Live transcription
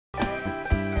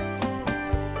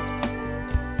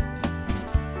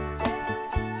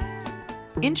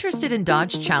Interested in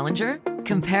Dodge Challenger?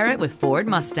 Compare it with Ford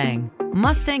Mustang.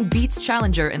 Mustang beats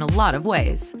Challenger in a lot of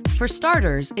ways. For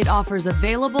starters, it offers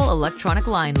available electronic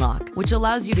line lock, which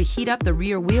allows you to heat up the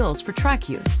rear wheels for track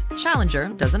use. Challenger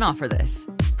doesn't offer this.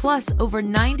 Plus, over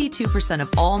 92% of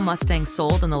all Mustangs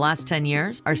sold in the last 10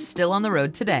 years are still on the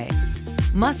road today.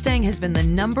 Mustang has been the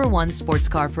 #1 sports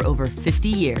car for over 50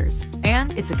 years,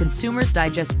 and it's a Consumer's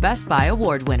Digest Best Buy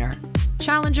Award winner.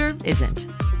 Challenger isn't.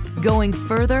 Going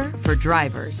further for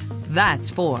drivers, that's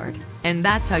Ford. And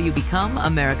that's how you become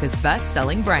America's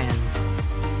best-selling brand.